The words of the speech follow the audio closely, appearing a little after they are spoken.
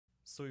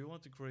So you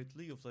want to create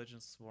League of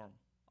Legends Swarm.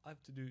 All I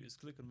have to do is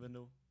click on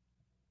Window,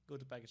 go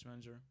to Package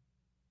Manager,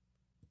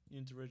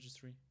 Unity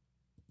Registry,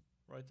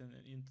 write in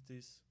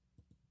Entities,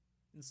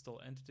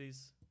 install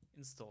Entities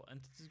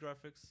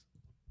Graphics,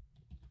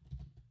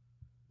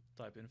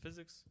 type in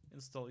Physics,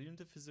 install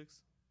Unity Physics,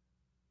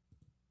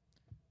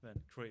 then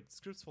create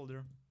Scripts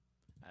folder,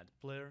 add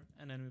Player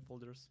and Enemy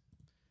folders.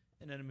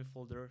 In Enemy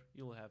folder,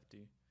 you'll have to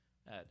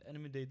add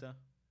Enemy Data,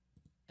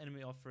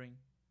 Enemy Offering,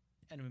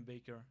 Enemy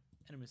Baker,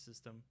 Enemy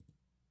System.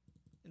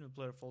 In the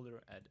Player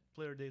folder, add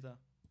Player Data,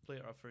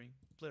 Player Offering,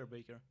 Player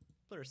Baker,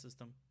 Player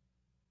System.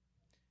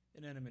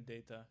 In Enemy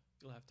Data,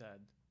 you'll have to add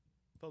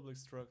Public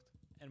Struct,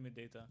 Enemy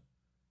Data,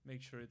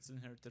 make sure it's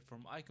inherited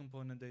from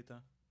iComponent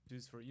data,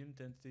 used for unit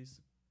entities,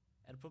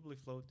 add Public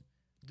Float.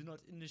 Do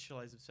not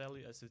initialize this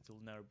value as it will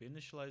never be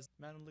initialized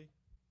manually.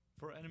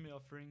 For Enemy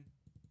Offering,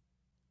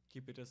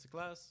 keep it as a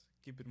class,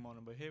 keep it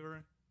mono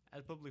behavior,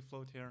 add Public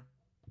Float here,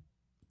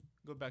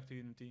 go back to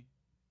Unity,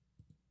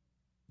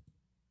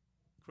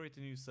 create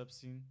a new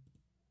subscene,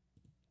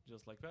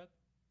 just like that,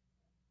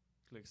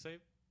 click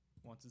Save.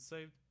 Once it's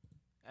saved,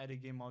 add a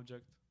game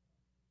object,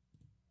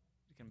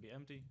 it can be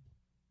empty,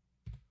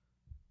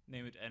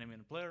 name it Enemy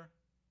and Player,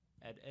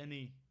 add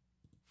any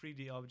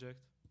 3D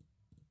object,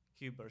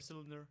 cube or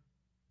cylinder.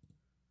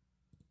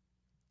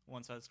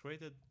 Once that's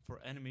created, for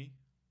Enemy,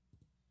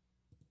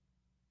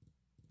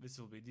 this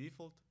will be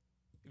default.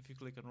 If you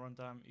click on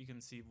Runtime, you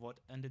can see what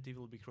entity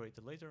will be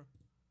created later.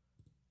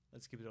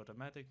 Let's keep it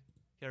automatic.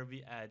 Here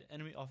we add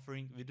Enemy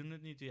Offering. We do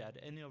not need to add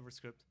any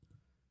overscript.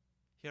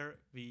 Here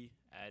we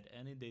add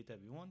any data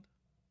we want.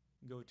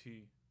 Go to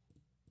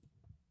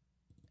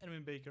Enemy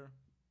Baker.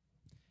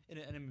 In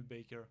the Enemy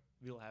Baker,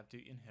 we'll have to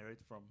inherit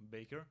from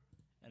Baker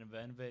and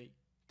then the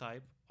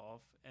type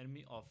of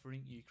Enemy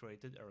Offering you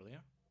created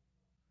earlier.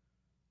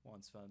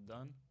 Once that's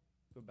done,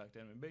 go back to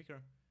Enemy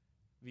Baker.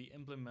 We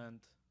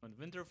implement an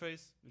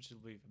interface, which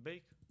will be the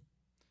bake.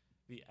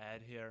 We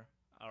add here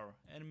our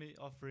Enemy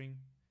Offering.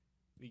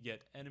 We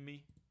get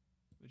Enemy,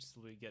 which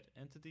will be get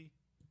entity.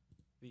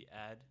 We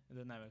add a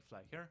dynamic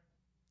flag here.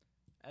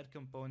 Add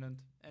component,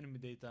 Enemy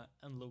Data,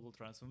 and local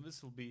transform.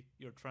 This will be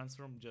your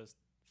transform, just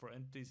for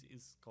entities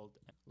is called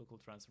local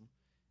transform.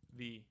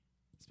 We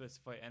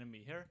specify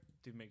Enemy here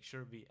to make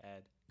sure we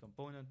add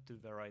component to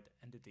the right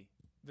entity.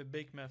 The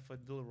bake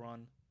method will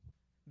run.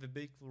 The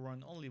bake will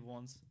run only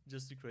once,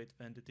 just to create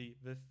the entity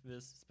with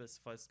this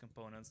specified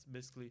components,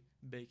 basically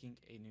baking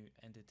a new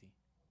entity.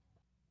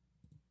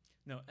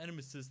 Now,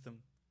 Enemy System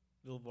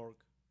will work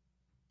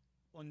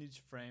on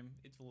each frame.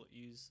 It will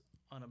use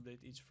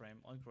onUpdate each frame,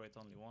 onCreate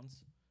only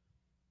once.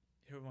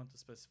 Here we want to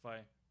specify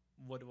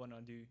what we want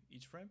to do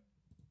each frame.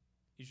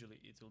 Usually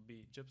it will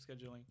be job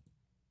scheduling,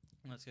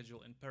 and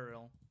schedule in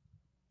parallel.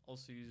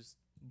 Also use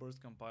burst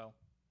compile.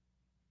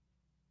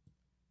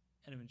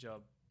 Enemy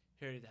job.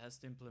 Here it has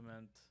to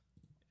implement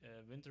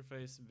the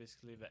interface,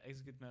 basically the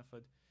execute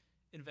method.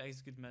 In the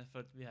execute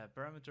method, we have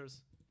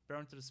parameters.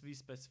 Parameters we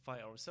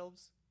specify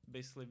ourselves.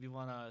 Basically, we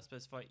want to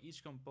specify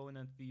each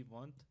component we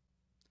want.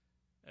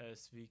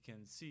 As we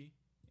can see,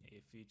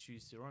 if we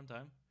choose the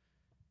runtime,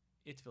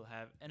 it will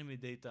have enemy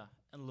data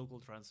and local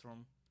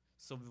transform.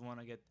 So we want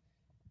to get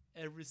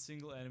every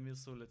single enemy.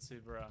 So let's say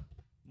there are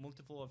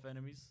multiple of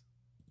enemies.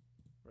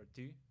 There are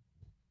 2 in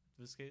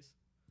this case.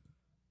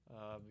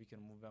 We can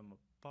move them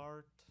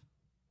apart.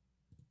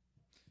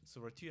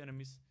 So there are 2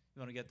 enemies. We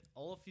want to get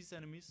all of these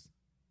enemies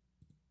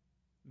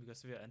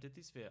because we are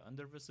entities. We are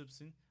under the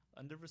subscene.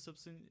 Under the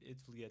subscene, it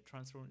will get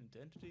transformed into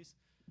entities,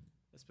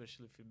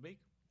 especially if we bake.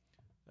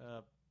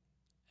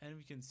 And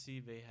we can see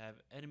they have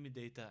enemy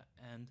data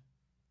and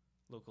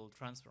local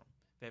transform.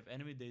 They have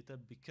enemy data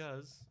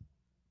because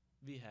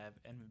we have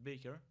enemy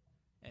baker,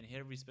 and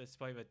here we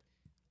specify that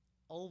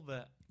all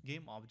the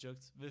game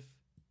objects with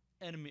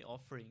enemy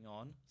offering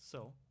on,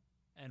 so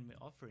enemy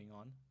offering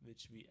on,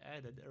 which we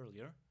added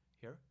earlier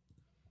here,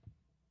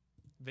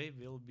 they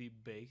will be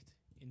baked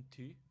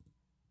into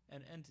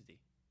an entity.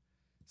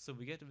 So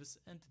we get this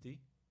entity,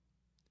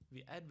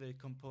 we add the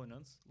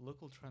components,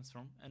 local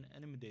transform and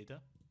enemy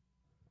data,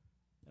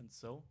 and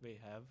so they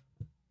have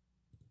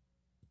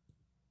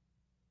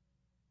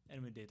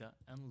enemy data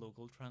and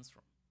local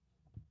transform.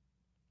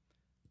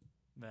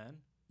 Then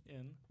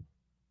in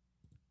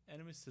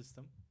enemy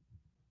system,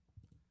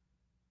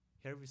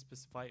 here we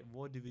specify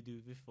what do we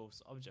do with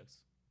those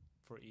objects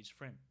for each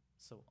frame.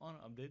 So on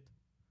update,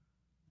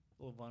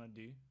 we'll want to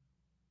do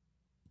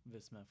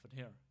this method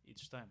here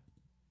each time.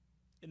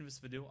 In this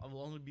video, I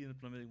will only be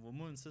implementing the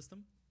movement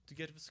system. To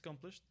get this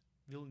accomplished,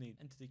 we'll need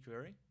entity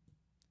query,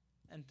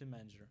 entity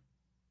manager.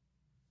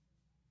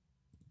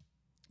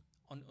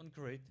 On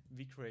create,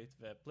 we create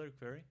the player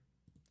query.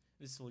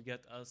 This will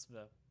get us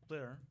the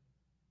player.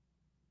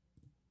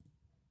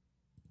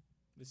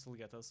 This will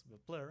get us the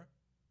player.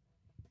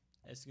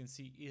 As you can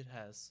see, it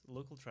has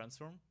local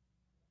transform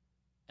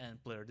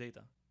and player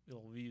data.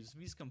 We'll use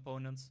these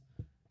components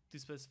to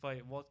specify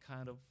what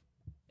kind of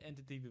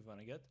entity we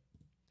want to get.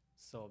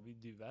 So we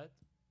do that.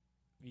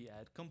 We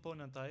add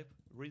component type,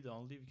 read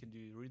only. We can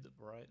do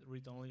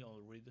read only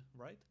or read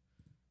write.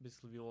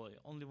 Basically, we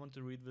only want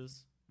to read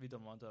this. We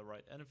don't want to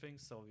write anything,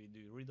 so we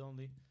do read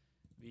only.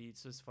 We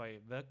specify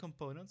the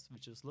components,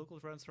 which is local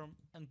transform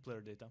and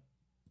player data.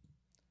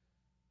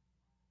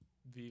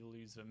 We will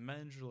use the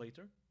manager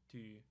later to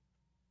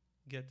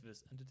get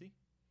this entity.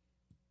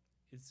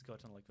 It's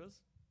gotten like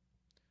this.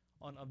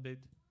 On update,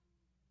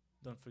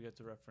 don't forget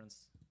to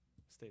reference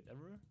state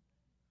everywhere.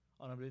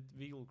 On update,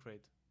 we will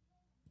create.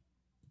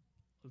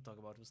 We'll talk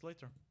about this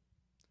later.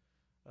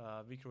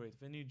 We create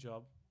a new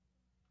job.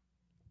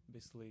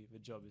 Basically, the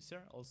job is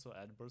here. Also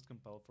add burst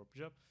compile for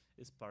job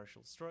is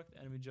partial struct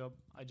enemy job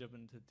iJob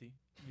entity.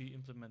 We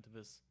implement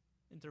this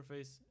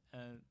interface,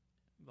 and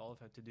all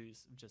we have to do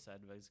is just add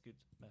the execute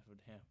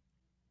method here.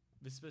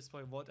 We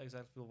specify what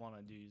exactly we want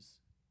to use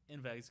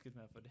in the execute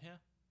method here.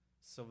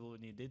 So we'll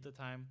need data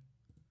time,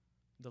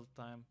 delta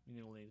time,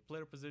 we will need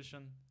player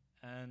position,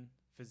 and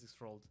physics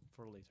rolled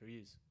for later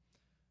use.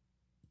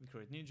 We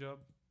create new job.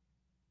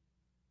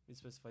 We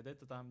specify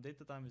data time.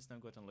 Data time is now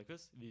gotten like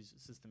this. We use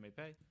system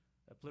API.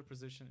 Player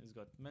position is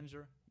got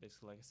manager.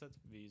 Basically, like I said,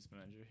 we use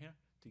manager here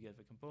to get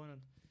the component.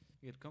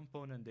 We get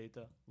component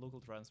data, local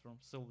transform.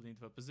 So we need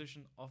the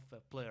position of the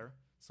player.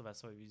 So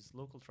that's why we use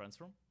local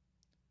transform.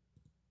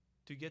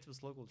 To get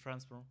this local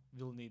transform,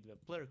 we'll need the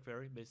player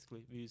query.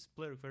 Basically, we use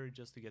player query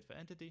just to get the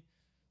entity.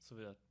 So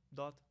we got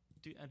dot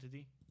to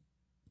entity.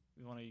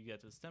 We want to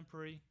get this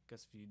temporary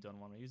because we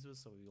don't want to use this,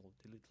 so we will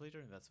delete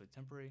later. That's why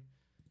temporary.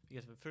 We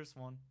get the first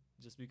one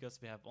just because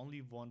we have only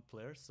one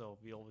player, so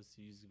we always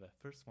use the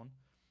first one.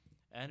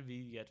 And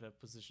we get the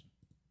position.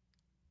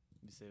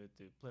 We save it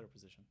to player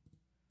position.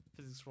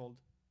 Physics rolled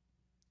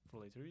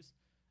for later use.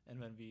 And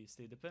when we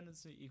state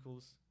dependency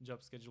equals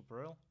job schedule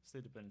per L,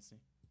 state dependency.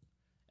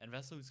 And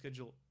that's how we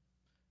schedule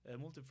a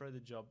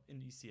multi-threaded job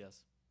in ECS.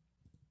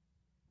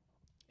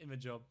 In the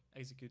job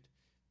execute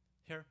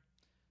here,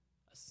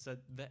 as I said,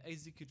 the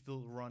execute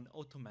will run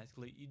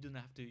automatically. You don't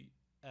have to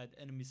add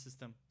enemy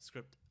system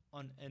script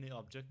on any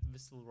object.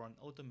 This will run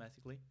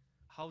automatically.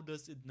 How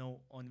does it know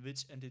on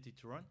which entity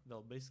to run?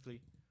 Well, basically,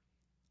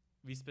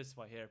 we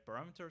specify here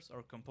parameters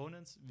or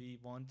components we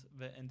want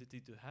the entity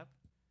to have.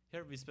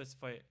 Here we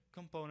specify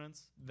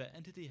components the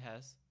entity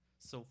has.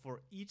 So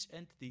for each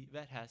entity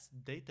that has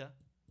data,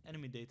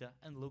 enemy data,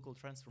 and local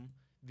transform,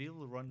 we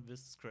will run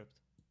this script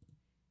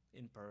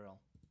in parallel.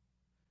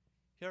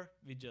 Here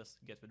we just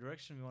get the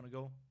direction we want to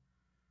go,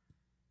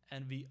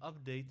 and we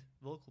update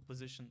local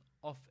position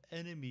of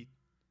enemy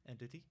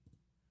entity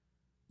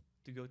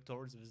to go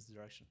towards this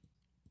direction.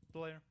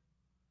 Player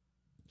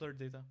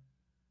data,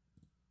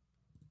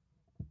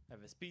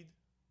 have a speed,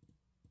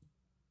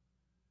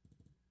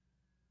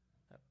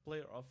 have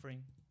player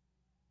offering,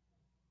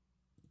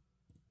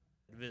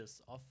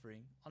 this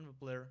offering on the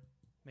player,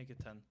 make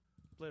it 10.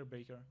 Player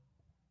breaker,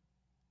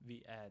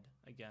 we add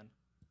again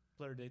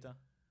player data,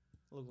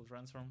 local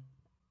transform,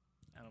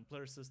 and on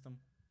player system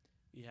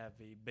we have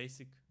a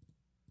basic,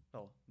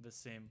 well, the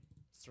same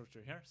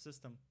structure here,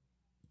 system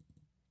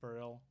per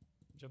L,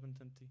 job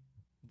entity,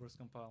 burst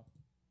compile.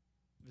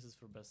 This is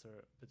for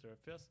better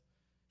FPS.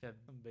 We have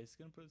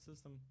basic input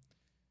system.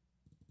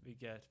 We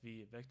get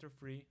the vector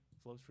free,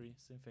 float free,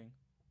 same thing.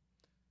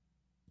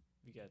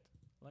 We get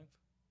length,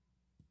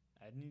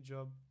 add new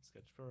job,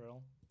 sketch per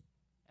L,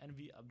 and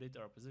we update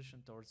our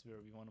position towards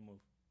where we want to move.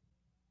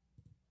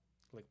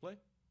 Click play,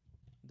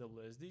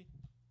 WSD,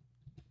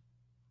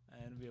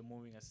 and we are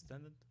moving as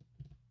intended.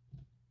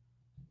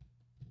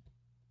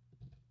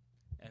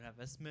 And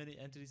have as many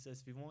entities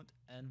as we want,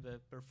 and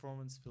the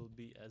performance will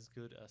be as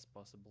good as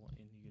possible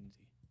in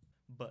Unity.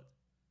 But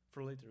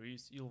for later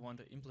use, you'll want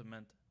to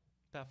implement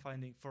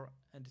pathfinding for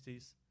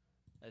entities,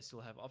 as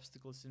you'll have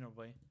obstacles in your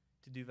way.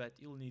 To do that,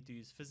 you'll need to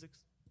use physics,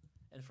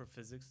 and for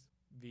physics,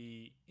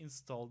 we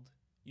installed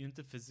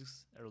Unity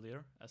Physics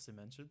earlier, as I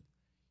mentioned.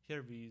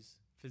 Here we use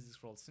physics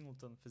rolled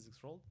singleton, physics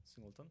rolled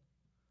singleton.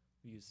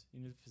 We use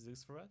Unity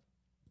Physics for that.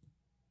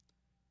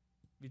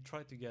 We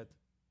try to get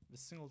the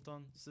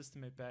singleton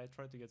system API,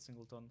 try to get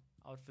singleton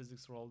out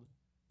physics rolled.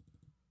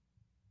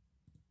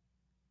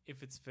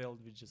 If it's failed,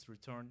 we just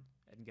return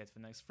and get the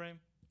next frame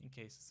in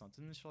case it's not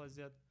initialized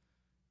yet.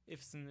 If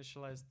it's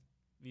initialized,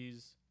 we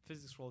use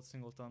physics rolled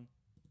singleton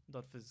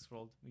dot physics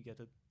rolled, we get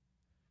it.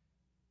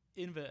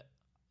 In the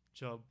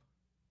job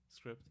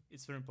script,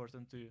 it's very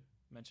important to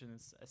mention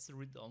it's as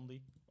read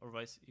only,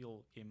 otherwise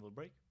your game will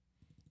break.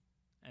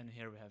 And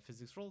here we have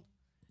physics rolled,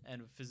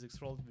 and with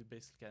physics rolled we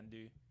basically can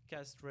do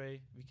cast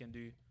ray, we can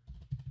do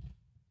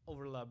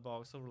overlap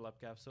box,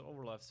 overlap capsule,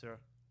 overlap sphere,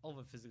 all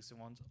the physics you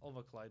want, all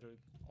the collider,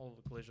 all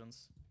the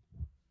collisions,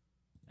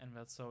 and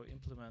that's how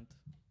implement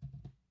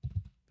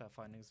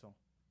pathfinding as well.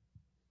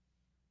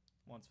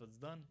 Once that's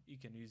done, you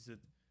can use it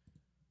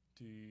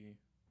to, you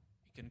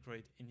can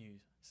create a new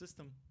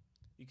system.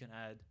 You can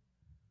add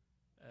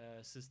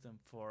a system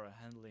for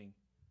handling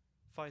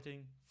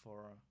fighting,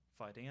 for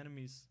fighting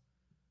enemies.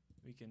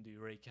 We can do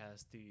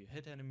raycast to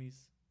hit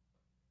enemies,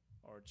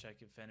 or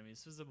check if enemy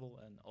is visible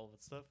and all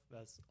that stuff.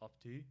 That's up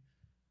to you.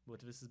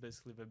 But this is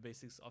basically the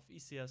basics of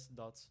ECS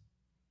dots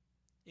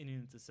in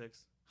Unity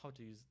 6, how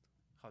to use it,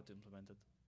 how to implement it.